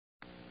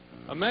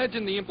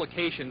Imagine the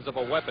implications of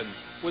a weapon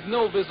with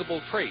no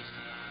visible trace,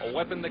 a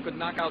weapon that could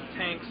knock out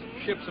tanks,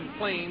 ships, and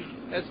planes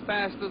as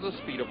fast as the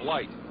speed of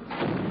light.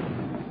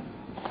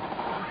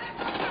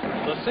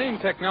 The same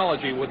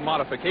technology with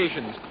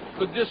modifications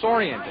could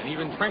disorient and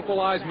even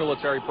tranquilize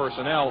military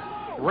personnel,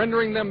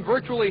 rendering them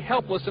virtually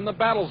helpless in the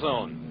battle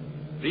zone.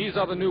 These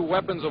are the new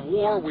weapons of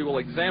war we will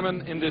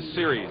examine in this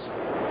series.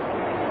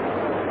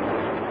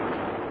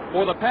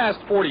 For the past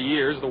 40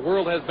 years, the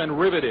world has been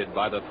riveted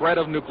by the threat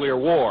of nuclear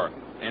war,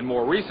 and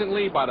more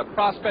recently by the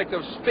prospect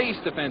of space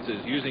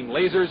defenses using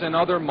lasers and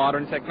other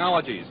modern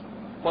technologies.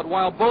 But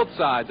while both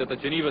sides at the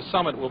Geneva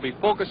summit will be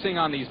focusing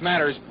on these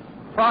matters,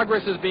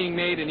 progress is being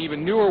made in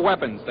even newer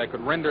weapons that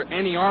could render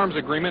any arms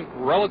agreement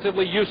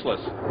relatively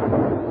useless.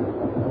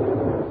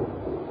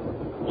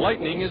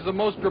 Lightning is the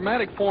most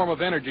dramatic form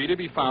of energy to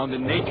be found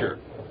in nature.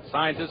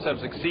 Scientists have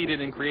succeeded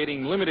in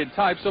creating limited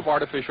types of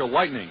artificial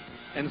lightning,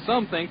 and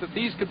some think that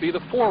these could be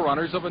the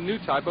forerunners of a new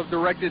type of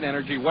directed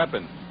energy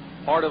weapon,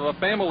 part of a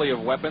family of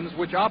weapons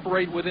which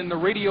operate within the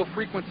radio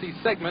frequency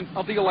segment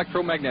of the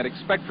electromagnetic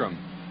spectrum,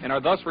 and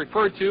are thus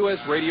referred to as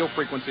radio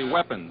frequency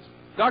weapons.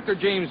 Dr.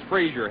 James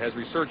Frazier has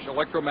researched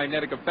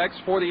electromagnetic effects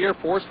for the Air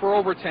Force for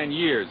over 10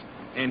 years,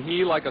 and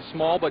he, like a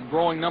small but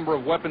growing number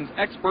of weapons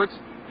experts,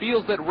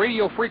 feels that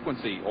radio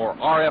frequency, or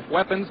RF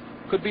weapons,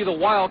 could be the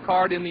wild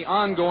card in the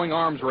ongoing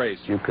arms race.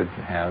 You could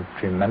have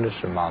tremendous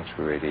amounts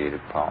of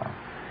radiative power.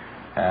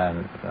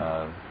 And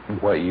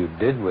what you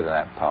did with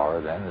that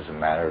power then is a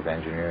matter of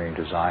engineering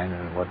design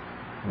and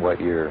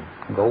what your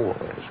goal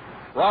is.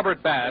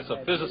 Robert Bass,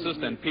 a physicist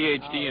and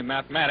PhD in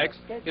mathematics,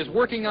 is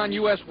working on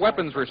U.S.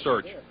 weapons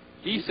research.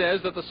 He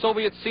says that the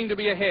Soviets seem to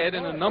be ahead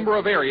in a number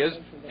of areas,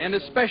 and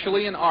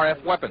especially in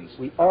RF weapons.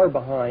 We are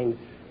behind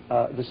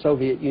the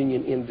Soviet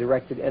Union in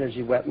directed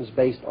energy weapons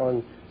based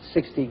on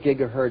 60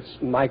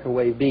 gigahertz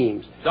microwave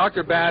beams.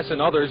 Dr. Bass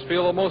and others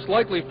feel the most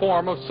likely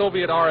form of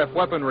Soviet RF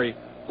weaponry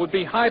would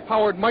be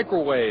high-powered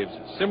microwaves,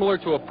 similar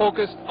to a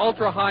focused,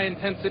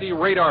 ultra-high-intensity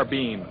radar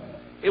beam.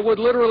 It would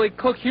literally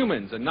cook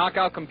humans and knock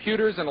out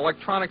computers and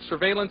electronic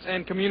surveillance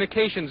and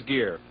communications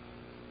gear.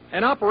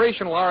 An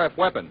operational RF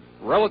weapon,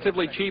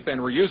 relatively cheap and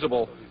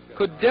reusable,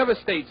 could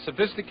devastate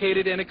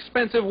sophisticated and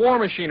expensive war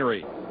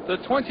machinery. The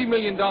 $20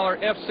 million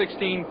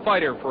F-16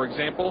 fighter, for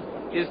example,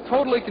 is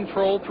totally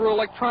controlled through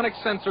electronic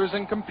sensors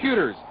and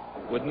computers.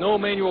 With no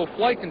manual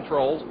flight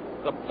controls,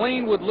 the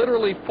plane would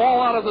literally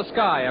fall out of the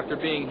sky after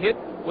being hit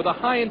with a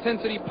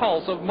high-intensity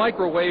pulse of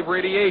microwave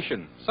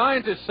radiation.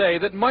 Scientists say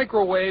that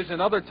microwaves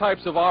and other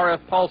types of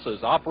RF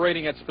pulses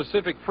operating at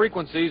specific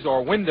frequencies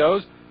or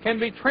windows can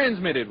be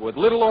transmitted with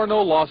little or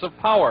no loss of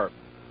power.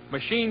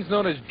 Machines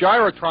known as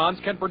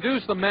gyrotrons can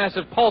produce the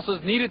massive pulses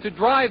needed to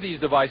drive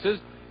these devices,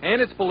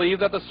 and it's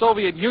believed that the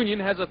Soviet Union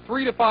has a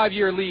 3 to 5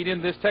 year lead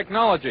in this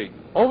technology.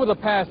 Over the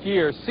past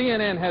year,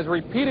 CNN has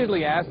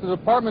repeatedly asked the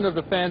Department of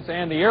Defense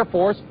and the Air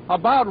Force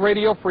about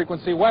radio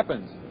frequency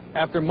weapons.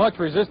 After much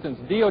resistance,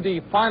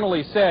 DoD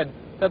finally said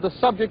that the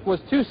subject was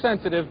too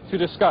sensitive to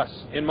discuss.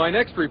 In my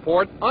next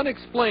report,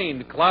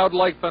 unexplained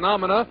cloud-like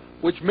phenomena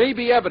which may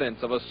be evidence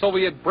of a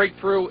Soviet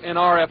breakthrough in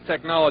RF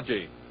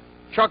technology.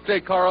 Chuck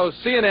DeCaro,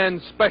 CNN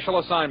Special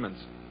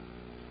Assignments.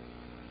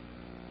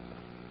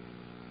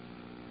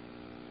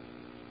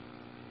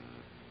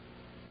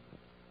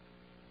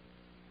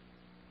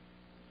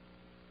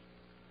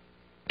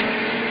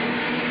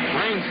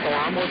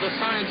 Brainstorm was a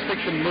science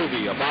fiction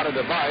movie about a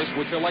device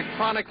which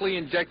electronically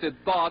injected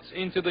thoughts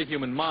into the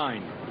human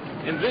mind.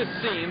 In this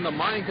scene, the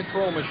mind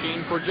control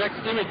machine projects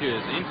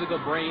images into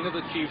the brain of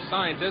the chief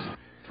scientist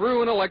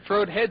through an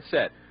electrode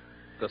headset.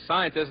 The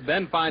scientist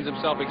then finds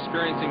himself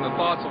experiencing the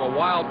thoughts of a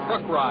wild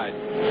truck ride.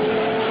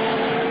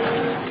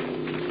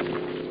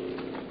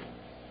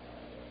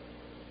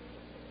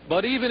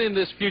 But even in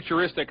this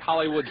futuristic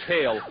Hollywood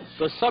tale,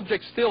 the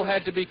subject still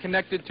had to be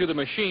connected to the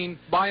machine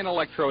by an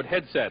electrode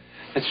headset.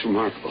 That's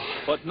remarkable.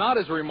 But not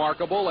as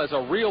remarkable as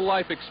a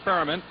real-life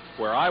experiment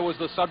where I was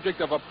the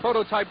subject of a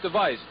prototype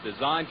device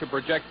designed to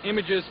project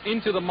images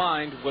into the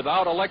mind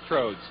without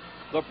electrodes.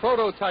 The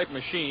prototype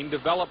machine,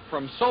 developed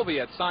from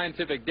Soviet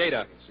scientific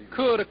data,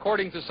 could,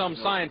 according to some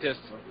scientists,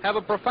 have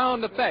a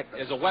profound effect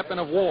as a weapon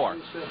of war.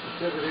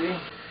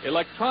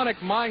 Electronic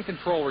mind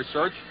control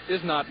research is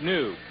not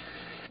new.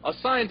 A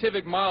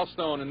scientific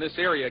milestone in this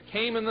area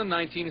came in the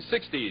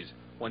 1960s,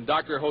 when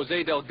Dr.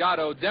 Jose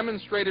Delgado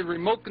demonstrated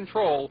remote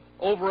control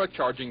over a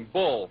charging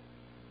bull.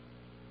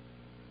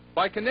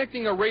 By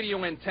connecting a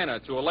radio antenna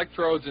to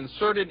electrodes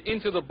inserted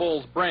into the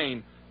bull's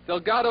brain,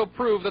 Delgado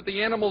proved that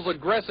the animal's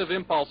aggressive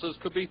impulses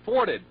could be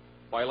thwarted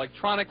by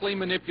electronically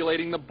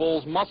manipulating the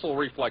bull's muscle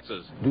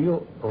reflexes. Do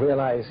you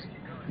realize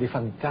the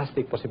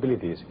fantastic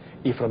possibilities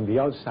if from the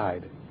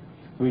outside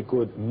we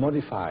could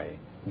modify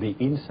the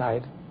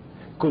inside?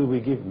 Could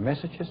we give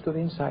messages to the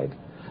inside?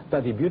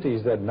 But the beauty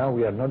is that now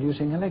we are not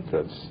using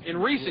electrodes. In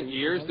recent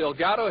years,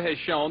 Delgado has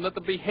shown that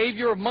the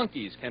behavior of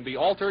monkeys can be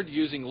altered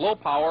using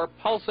low-power,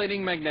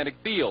 pulsating magnetic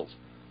fields.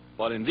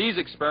 But in these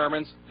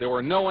experiments, there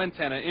were no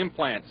antenna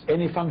implants.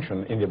 Any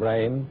function in the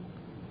brain,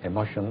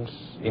 emotions,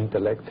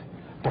 intellect,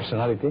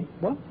 personality,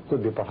 well,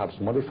 could be perhaps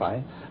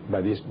modified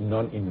by this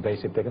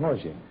non-invasive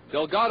technology.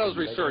 Delgado's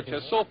research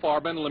has so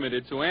far been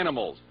limited to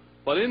animals.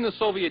 But in the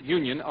Soviet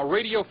Union, a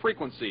radio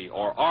frequency,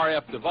 or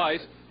RF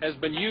device, has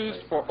been used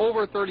for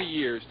over 30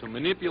 years to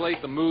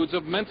manipulate the moods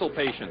of mental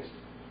patients.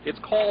 It's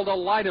called a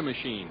LIDA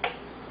machine.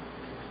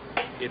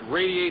 It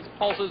radiates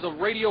pulses of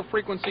radio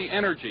frequency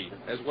energy,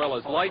 as well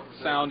as light,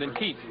 sound, and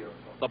heat.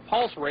 The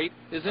pulse rate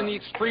is in the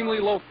extremely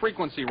low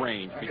frequency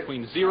range,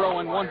 between 0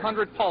 and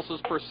 100 pulses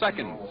per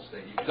second.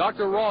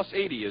 Dr. Ross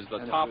 80 is the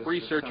top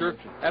researcher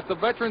at the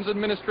Veterans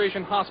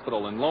Administration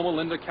Hospital in Loma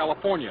Linda,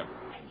 California.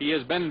 He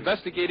has been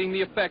investigating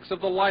the effects of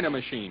the LIDA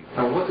machine.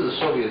 Now, what do the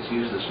Soviets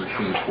use this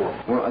machine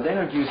for? Well, they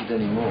don't use it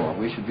anymore.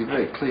 We should be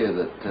very clear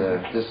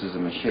that this is a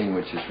machine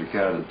which is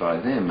regarded by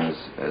them as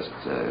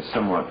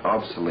somewhat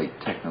obsolete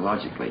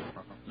technologically.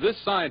 This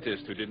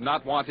scientist, who did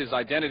not want his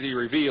identity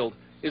revealed,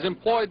 is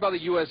employed by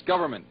the U.S.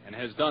 government and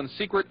has done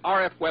secret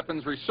RF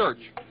weapons research.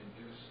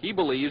 He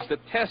believes that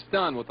tests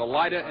done with the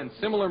LIDA and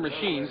similar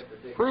machines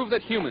prove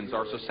that humans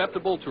are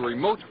susceptible to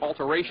remote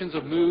alterations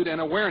of mood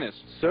and awareness.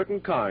 Certain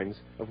kinds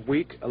of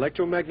weak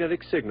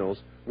electromagnetic signals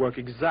work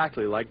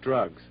exactly like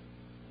drugs.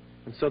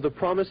 And so the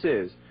promise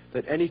is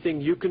that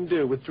anything you can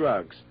do with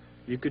drugs,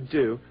 you could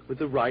do with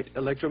the right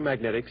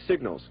electromagnetic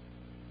signals.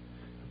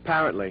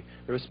 Apparently,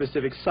 there are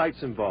specific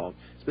sites involved,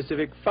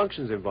 specific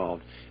functions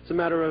involved. It's a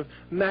matter of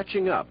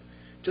matching up,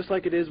 just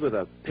like it is with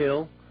a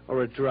pill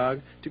or a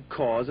drug, to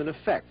cause and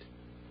effect.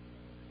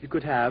 You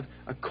could have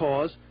a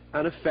cause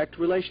and effect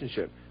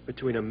relationship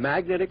between a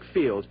magnetic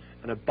field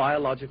and a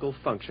biological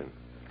function.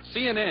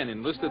 CNN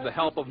enlisted the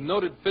help of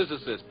noted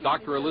physicist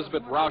Dr.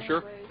 Elizabeth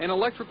Rauscher and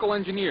electrical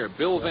engineer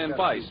Bill Van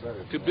Weiss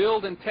to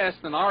build and test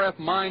an RF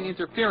mine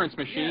interference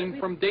machine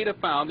from data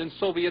found in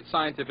Soviet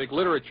scientific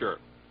literature.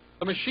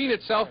 The machine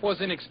itself was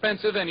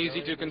inexpensive and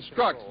easy to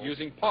construct,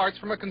 using parts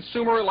from a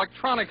consumer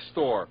electronics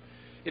store.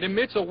 It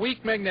emits a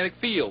weak magnetic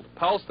field,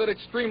 pulsed at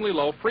extremely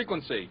low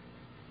frequency.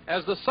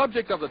 As the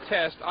subject of the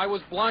test, I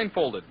was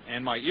blindfolded,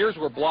 and my ears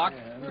were blocked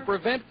to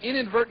prevent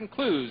inadvertent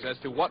clues as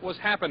to what was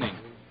happening.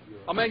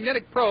 A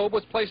magnetic probe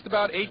was placed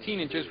about 18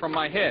 inches from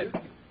my head.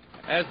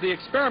 As the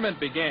experiment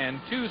began,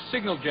 2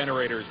 signal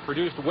generators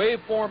produced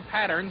waveform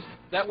patterns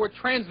that were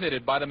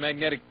transmitted by the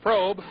magnetic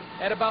probe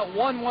at about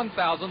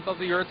 1/1000th of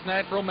the Earth's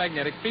natural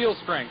magnetic field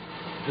strength.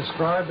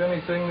 Describe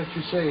anything that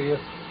you see,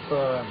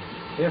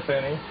 if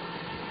any.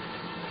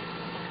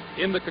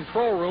 In the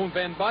control room,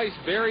 Van Weiss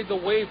varied the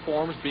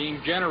waveforms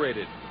being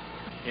generated.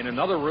 In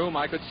another room,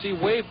 I could see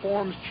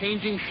waveforms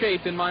changing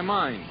shape in my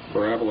mind.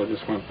 Parabola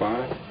just went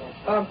by?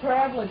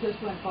 Parabola just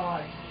went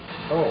by.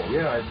 Oh,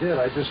 yeah, I did.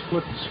 I just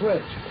flipped the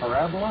switch.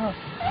 Parabola?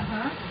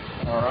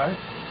 Uh-huh. All right.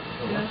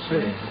 Well, let's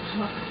see.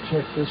 Let's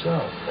check this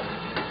out.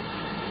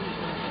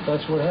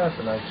 That's what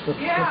happened. I flipped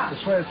the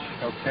switch.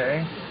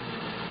 Okay.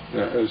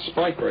 A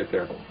spike right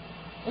there.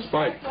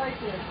 Spike. Right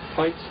there.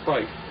 Tight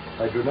spike.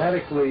 I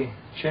dramatically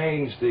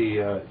changed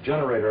the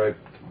generator.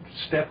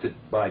 I stepped it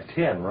by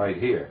 10 right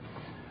here.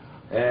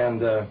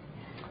 And the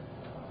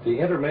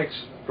intermix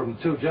from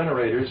the 2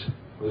 generators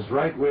was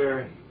right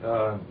where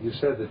you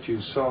said that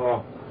you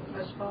saw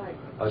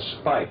a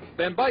spike.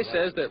 Van Weiss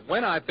says that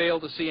when I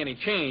failed to see any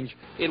change,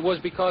 it was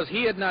because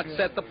he had not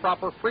set the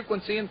proper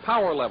frequency and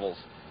power levels.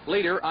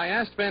 Later, I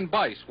asked Van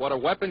Weiss what a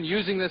weapon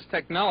using this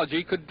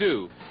technology could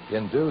do.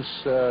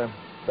 Induce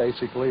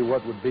basically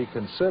what would be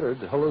considered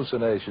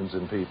hallucinations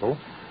in people,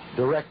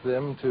 direct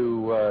them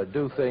to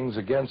do things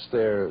against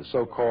their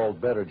so-called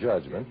better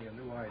judgment.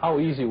 How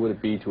easy would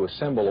it be to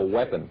assemble a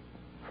weapon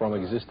from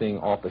existing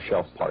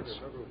off-the-shelf parts?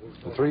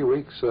 In 3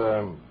 weeks,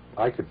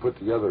 I could put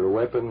together a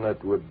weapon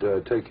that would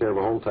take care of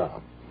a whole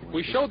town.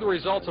 We showed the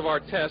results of our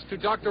test to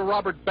Dr.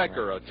 Robert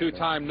Becker, a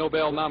 2-time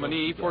Nobel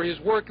nominee for his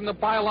work in the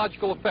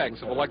biological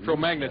effects of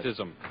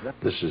electromagnetism.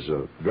 This is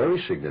a very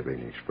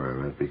significant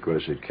experiment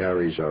because it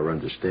carries our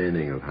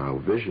understanding of how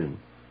vision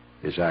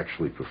is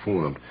actually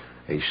performed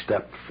a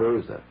step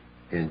further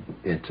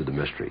into the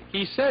mystery.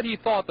 He said he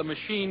thought the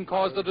machine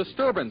caused a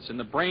disturbance in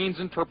the brain's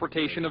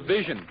interpretation of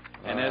vision,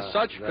 and as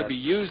such could be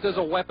used as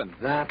a weapon.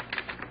 That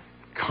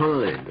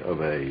kind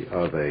of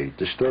a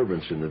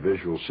disturbance in the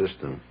visual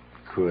system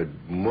could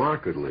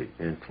markedly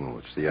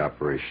influence the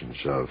operations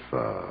of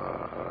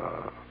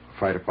a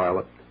fighter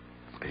pilot,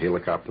 a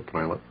helicopter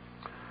pilot,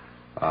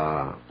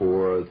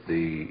 or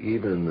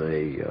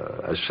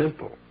a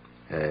simple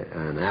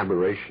an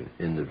aberration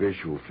in the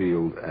visual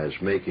field as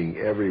making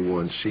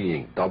everyone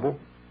seeing double,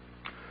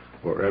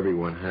 or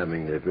everyone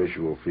having their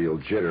visual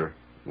field jitter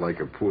like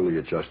a poorly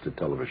adjusted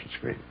television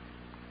screen.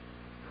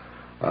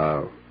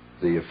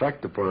 The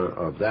effect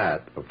of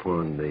that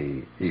upon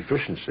the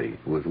efficiency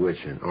with which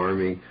an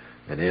Army,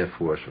 an Air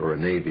Force, or a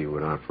Navy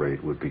would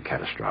operate would be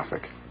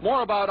catastrophic.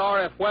 More about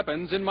RF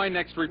weapons in my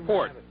next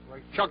report.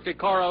 Chuck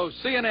DeCaro,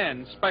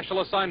 CNN,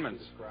 Special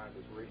Assignments. Described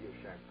as Radio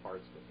Shack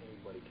parts that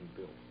anybody can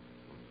build,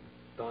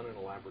 done in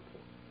a laboratory.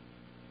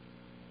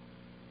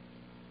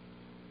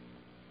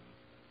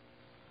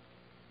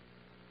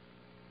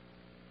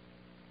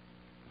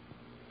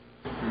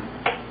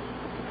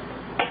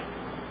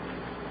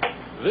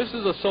 This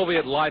is a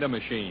Soviet LiDAR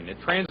machine. It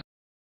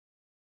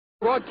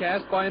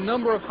broadcast by a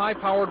number of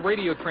high-powered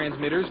radio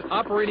transmitters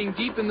operating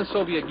deep in the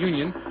Soviet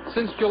Union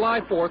since July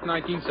 4th,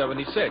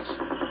 1976.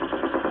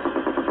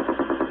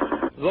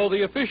 Though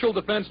the official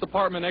Defense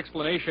Department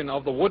explanation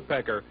of the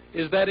Woodpecker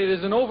is that it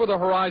is an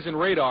over-the-horizon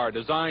radar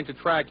designed to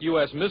track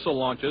U.S. missile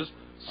launches,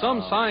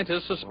 some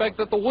scientists suspect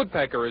that the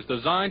Woodpecker is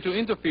designed to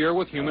interfere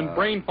with human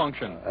brain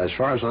function. As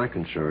far as I'm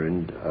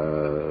concerned,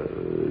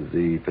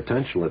 the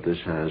potential that this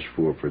has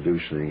for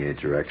producing a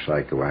direct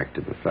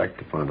psychoactive effect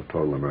upon the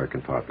total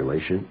American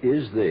population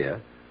is there,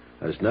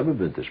 has never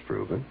been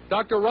disproven.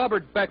 Dr.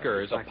 Robert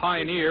Becker is a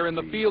pioneer in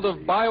the field of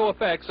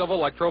bioeffects of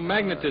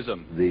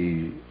electromagnetism.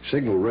 The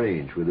signal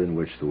range within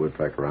which the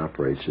Woodpecker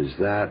operates is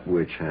that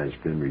which has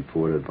been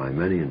reported by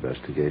many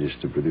investigators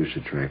to produce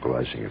a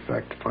tranquilizing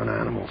effect upon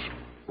animals.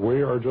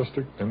 We are just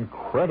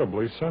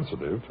incredibly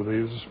sensitive to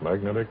these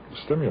magnetic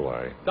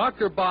stimuli.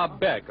 Dr. Bob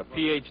Beck, a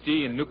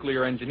PhD in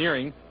nuclear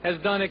engineering, has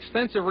done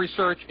extensive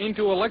research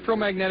into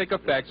electromagnetic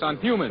effects on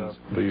humans.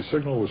 The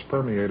signal was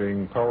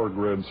permeating power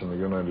grids in the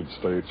United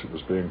States. It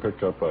was being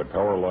picked up by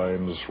power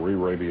lines,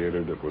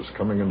 re-radiated. It was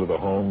coming into the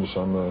homes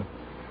on the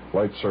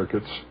light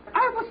circuits.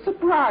 I was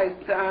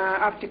surprised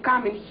after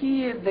coming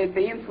here that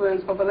the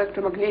influence of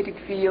electromagnetic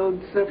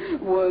fields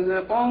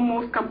was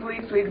almost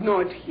completely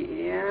ignored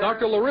here.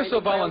 Dr.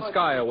 Larissa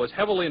Valenskaya was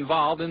heavily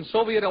involved in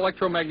Soviet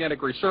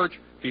electromagnetic research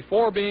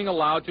before being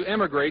allowed to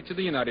emigrate to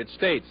the United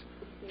States.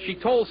 She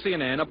told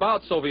CNN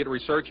about Soviet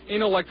research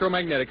in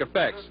electromagnetic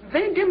effects.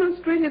 They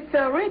demonstrated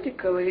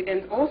theoretically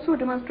and also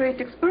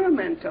demonstrated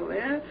experimentally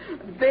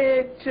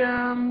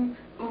that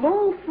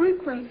low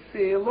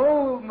frequency,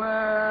 low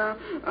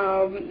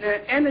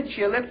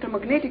energy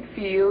electromagnetic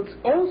fields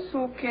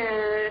also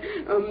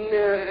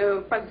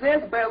can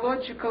possess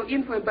biological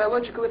influence,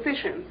 biological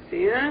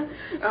efficiency,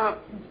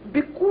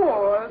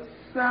 because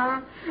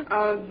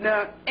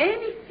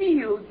any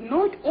field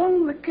not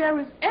only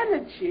carries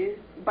energy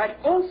but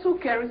also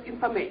carries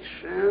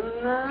information.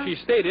 She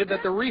stated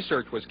that the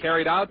research was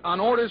carried out on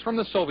orders from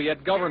the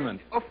Soviet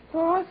government. Of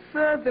course,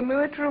 the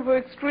military were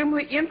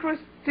extremely interested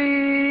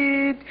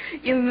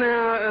in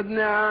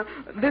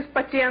this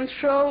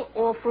potential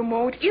of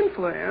remote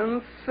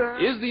influence.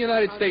 Is the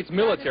United States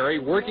military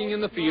working in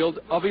the field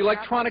of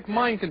electronic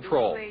mind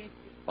control?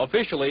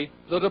 Officially,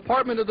 the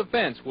Department of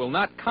Defense will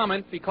not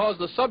comment because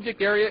the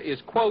subject area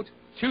is, quote,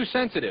 too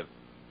sensitive.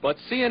 But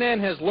CNN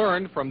has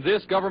learned from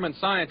this government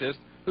scientist,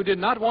 who did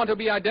not want to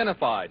be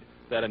identified,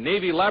 that a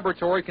Navy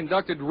laboratory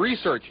conducted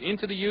research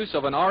into the use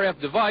of an RF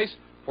device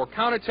for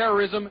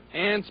counterterrorism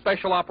and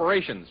special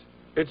operations.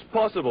 It's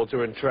possible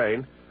to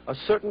entrain a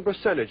certain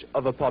percentage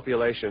of a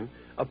population,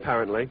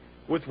 apparently,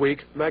 with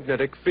weak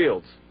magnetic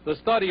fields. The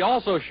study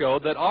also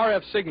showed that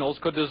RF signals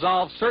could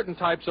dissolve certain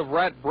types of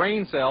rat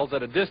brain cells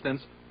at a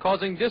distance,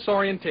 causing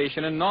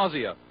disorientation and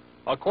nausea.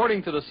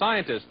 According to the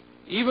scientist,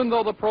 even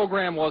though the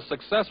program was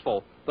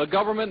successful, the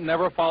government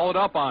never followed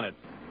up on it.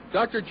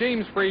 Dr.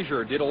 James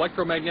Frazier did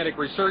electromagnetic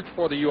research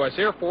for the U.S.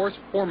 Air Force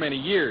for many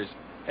years.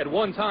 At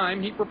one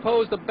time, he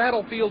proposed a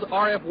battlefield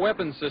RF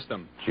weapon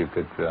system. You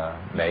could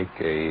make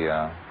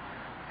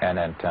an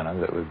antenna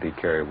that would be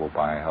carryable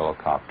by a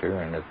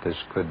helicopter, and that this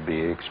could be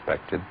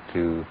expected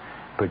to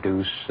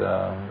produce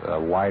a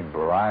wide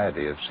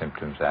variety of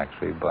symptoms,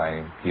 actually,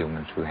 by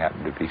humans who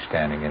happen to be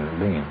standing in the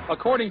beam.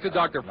 According to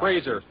Dr.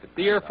 Fraser,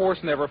 the Air Force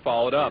never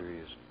followed up.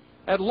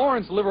 At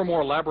Lawrence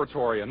Livermore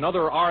Laboratory,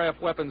 another RF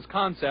weapons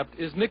concept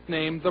is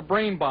nicknamed the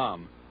brain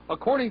bomb.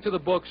 According to the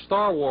book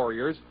Star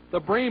Warriors,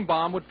 the brain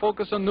bomb would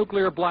focus a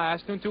nuclear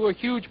blast into a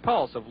huge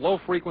pulse of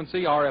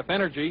low-frequency RF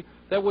energy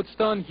that would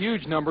stun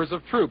huge numbers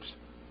of troops.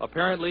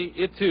 Apparently,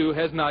 it too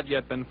has not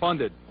yet been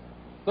funded.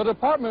 The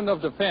Department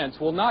of Defense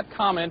will not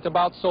comment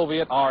about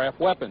Soviet RF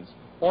weapons,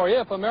 or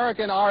if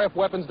American RF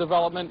weapons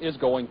development is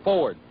going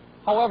forward.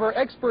 However,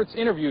 experts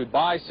interviewed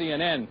by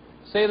CNN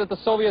say that the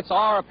Soviets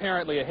are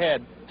apparently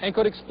ahead and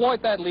could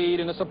exploit that lead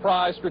in a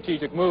surprise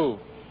strategic move,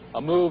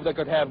 a move that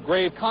could have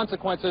grave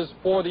consequences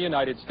for the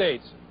United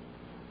States.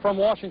 From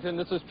Washington,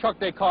 this is Chuck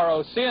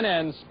DeCaro,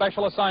 CNN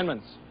Special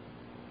Assignments.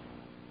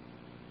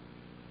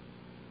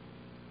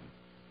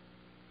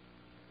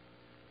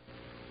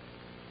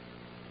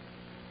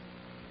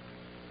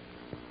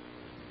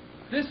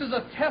 This is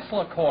a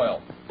Tesla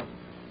coil.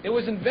 It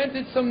was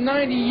invented some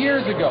 90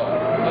 years ago,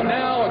 but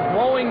now a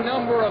growing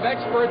number of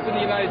experts in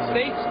the United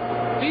States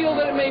feel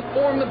that it may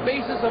form the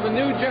basis of a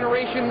new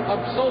generation of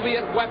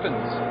Soviet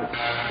weapons.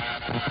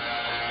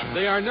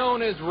 They are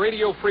known as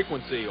radio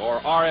frequency, or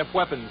RF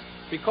weapons,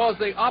 because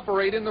they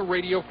operate in the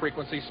radio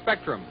frequency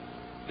spectrum.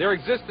 Their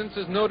existence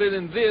is noted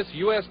in this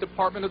U.S.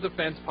 Department of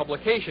Defense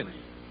publication,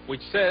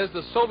 which says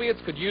the Soviets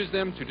could use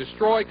them to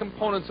destroy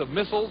components of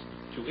missiles,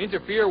 to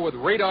interfere with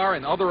radar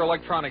and other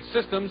electronic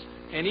systems,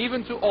 and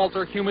even to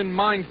alter human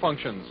mind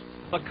functions.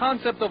 The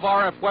concept of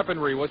RF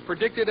weaponry was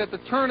predicted at the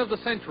turn of the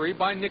century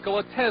by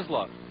Nikola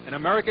Tesla, an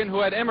American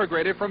who had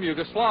emigrated from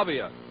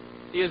Yugoslavia.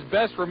 He is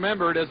best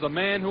remembered as the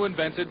man who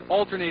invented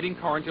alternating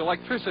current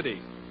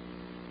electricity.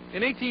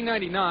 In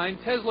 1899,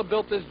 Tesla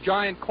built this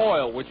giant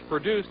coil which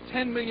produced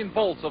 10 million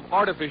volts of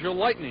artificial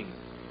lightning.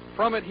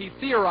 From it, he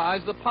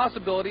theorized the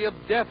possibility of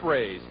death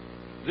rays.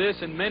 This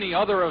and many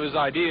other of his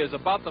ideas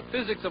about the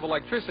physics of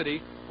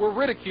electricity were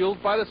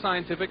ridiculed by the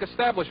scientific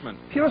establishment.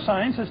 Pure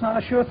science is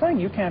not a sure thing.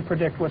 You can't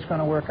predict what's going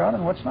to work out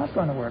and what's not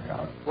going to work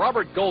out.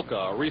 Robert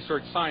Golka, a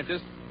research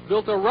scientist,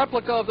 built a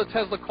replica of the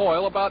Tesla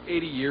coil about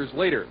 80 years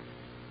later.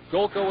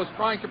 Golka was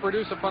trying to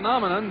produce a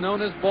phenomenon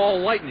known as ball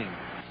lightning.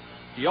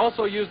 He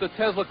also used the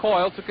Tesla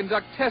coil to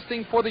conduct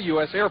testing for the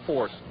U.S. Air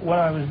Force. What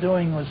I was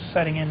doing was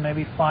setting in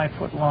maybe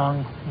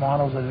 5-foot-long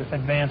models of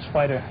advanced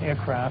fighter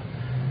aircraft,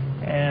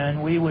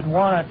 and we would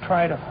want to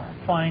try to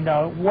find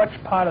out which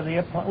part of the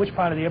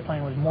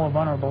airplane was more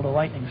vulnerable to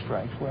lightning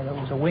strikes, whether it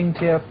was a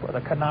wingtip or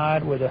the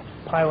canard where the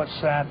pilot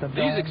sat.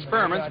 These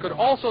experiments could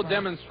also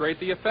demonstrate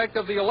the effect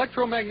of the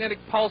electromagnetic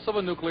pulse of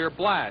a nuclear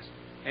blast,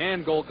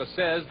 and Golka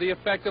says the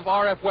effect of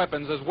RF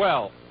weapons as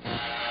well.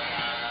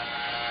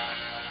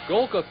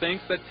 Golka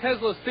thinks that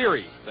Tesla's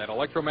theory that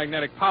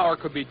electromagnetic power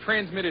could be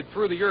transmitted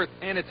through the Earth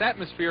and its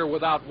atmosphere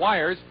without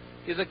wires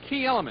is a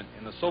key element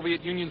in the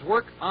Soviet Union's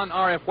work on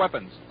RF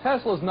weapons.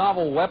 Tesla's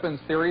novel weapons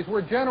theories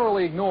were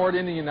generally ignored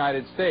in the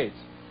United States.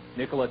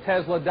 Nikola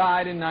Tesla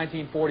died in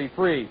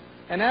 1943,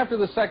 and after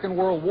the Second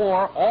World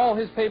War, all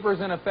his papers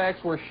and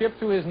effects were shipped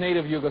to his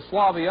native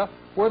Yugoslavia,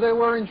 where they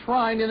were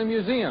enshrined in a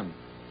museum.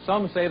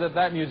 Some say that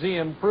that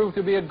museum proved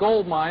to be a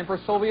gold mine for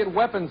Soviet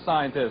weapons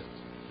scientists.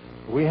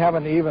 We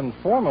haven't even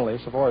formally,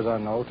 so far as I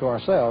know, to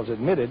ourselves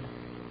admitted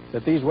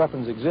that these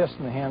weapons exist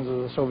in the hands of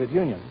the Soviet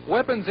Union.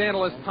 Weapons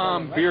analyst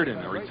Tom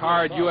Bearden, a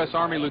retired U.S.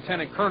 Army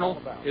lieutenant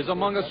colonel, is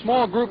among a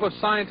small group of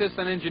scientists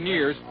and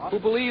engineers who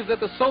believe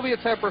that the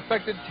Soviets have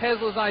perfected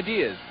Tesla's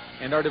ideas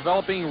and are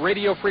developing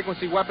radio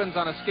frequency weapons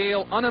on a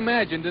scale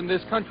unimagined in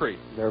this country.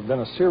 There have been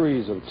a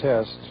series of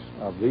tests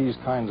of these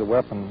kinds of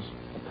weapons,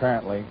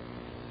 apparently,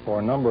 for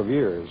a number of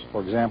years.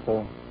 For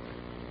example,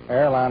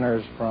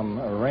 airliners from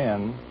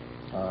Iran,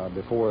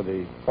 before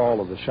the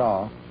fall of the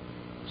Shah,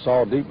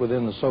 saw deep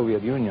within the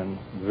Soviet Union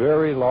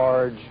very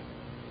large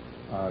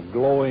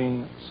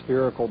glowing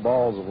spherical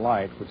balls of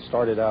light which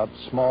started out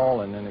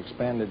small and then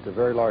expanded to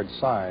very large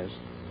size,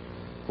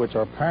 which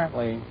are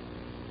apparently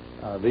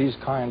these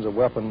kinds of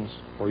weapons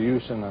for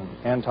use in an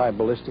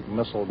anti-ballistic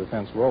missile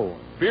defense role.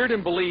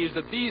 Bearden believes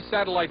that these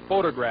satellite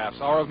photographs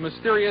are of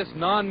mysterious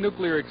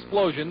non-nuclear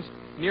explosions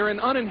near an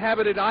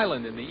uninhabited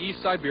island in the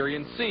East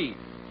Siberian Sea,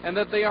 and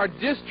that they are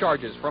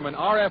discharges from an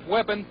RF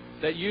weapon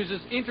that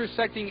uses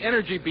intersecting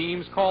energy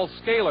beams called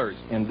scalars.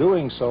 In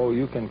doing so,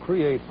 you can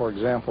create, for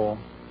example,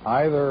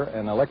 either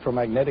an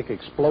electromagnetic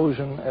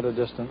explosion at a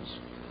distance,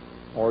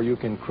 or you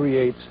can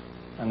create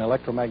an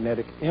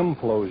electromagnetic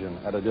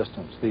implosion at a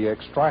distance, the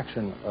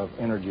extraction of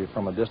energy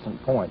from a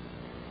distant point.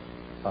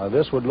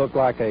 This would look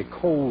like a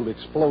cold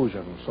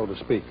explosion, so to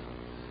speak.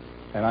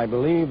 And I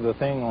believe the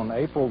thing on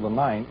April the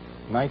 9th,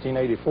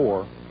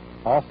 1984,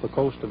 off the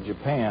coast of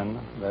Japan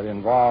that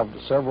involved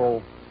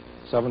several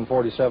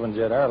 747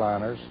 jet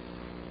airliners,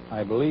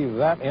 I believe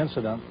that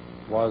incident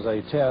was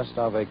a test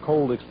of a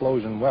cold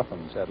explosion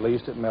weapons. At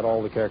least it met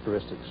all the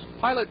characteristics.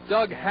 Pilot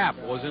Doug Happ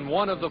was in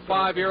one of the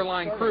 5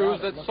 airline crews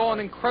that saw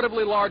an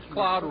incredibly large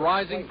cloud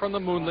rising from the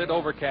moonlit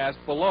overcast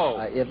below.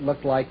 It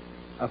looked like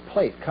a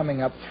plate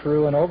coming up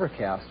through an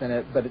overcast,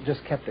 but it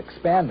just kept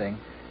expanding,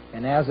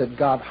 and as it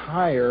got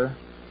higher,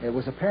 it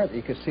was apparent that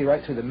you could see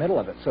right through the middle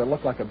of it, so it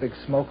looked like a big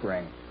smoke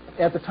ring.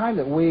 At the time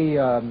that we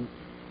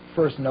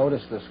first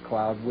noticed this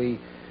cloud, we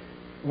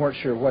weren't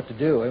sure what to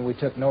do, and we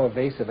took no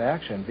evasive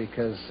action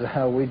because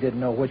we didn't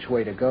know which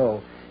way to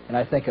go. And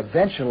I think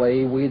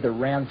eventually we either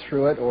ran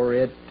through it or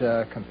it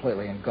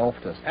completely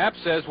engulfed us. Happ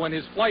says when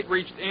his flight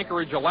reached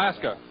Anchorage,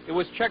 Alaska, it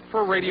was checked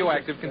for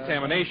radioactive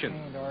contamination.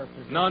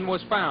 None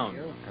was found.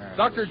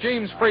 Dr.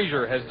 James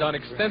Fraser has done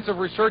extensive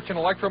research in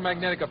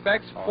electromagnetic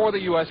effects for the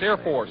U.S. Air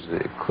Force.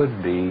 It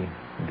could be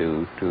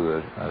due to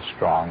a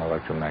strong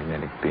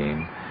electromagnetic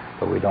beam,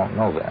 but we don't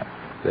know that.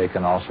 They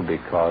can also be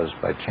caused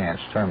by chance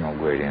terminal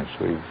gradients.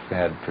 We've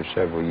had for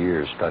several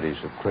years studies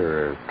of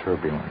clear air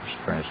turbulence,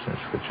 for instance,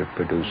 which have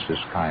produced this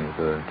kind of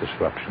a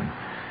disruption.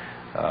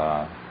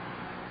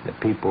 The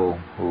people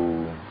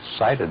who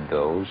cited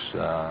those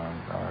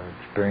are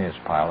experienced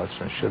pilots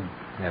and should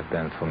have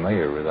been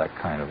familiar with that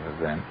kind of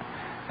event,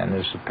 and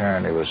this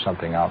apparently was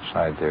something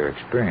outside their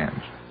experience.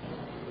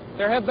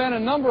 There have been a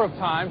number of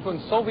times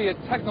when Soviet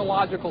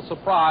technological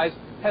surprise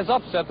has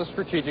upset the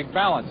strategic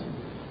balance.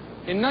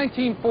 In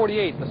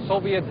 1948, the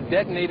Soviets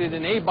detonated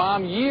an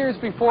A-bomb years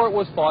before it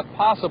was thought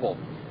possible.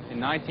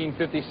 In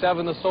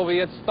 1957, the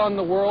Soviets stunned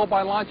the world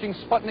by launching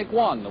Sputnik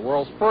 1, the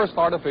world's first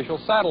artificial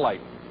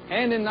satellite.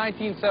 And in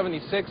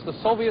 1976, the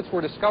Soviets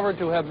were discovered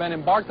to have been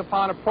embarked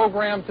upon a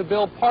program to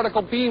build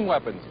particle beam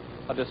weapons,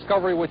 a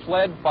discovery which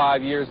led,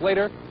 5 years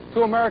later,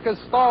 to America's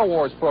Star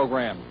Wars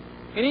program.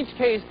 In each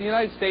case, the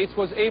United States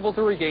was able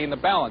to regain the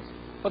balance.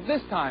 But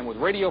this time, with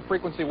radio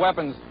frequency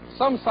weapons,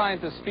 some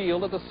scientists feel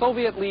that the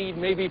Soviet lead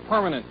may be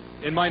permanent.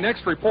 In my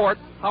next report,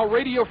 how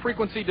radio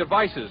frequency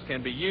devices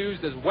can be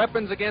used as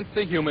weapons against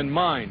the human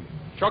mind.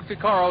 Chuck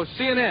DeCaro,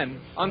 CNN,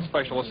 on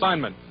special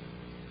assignment.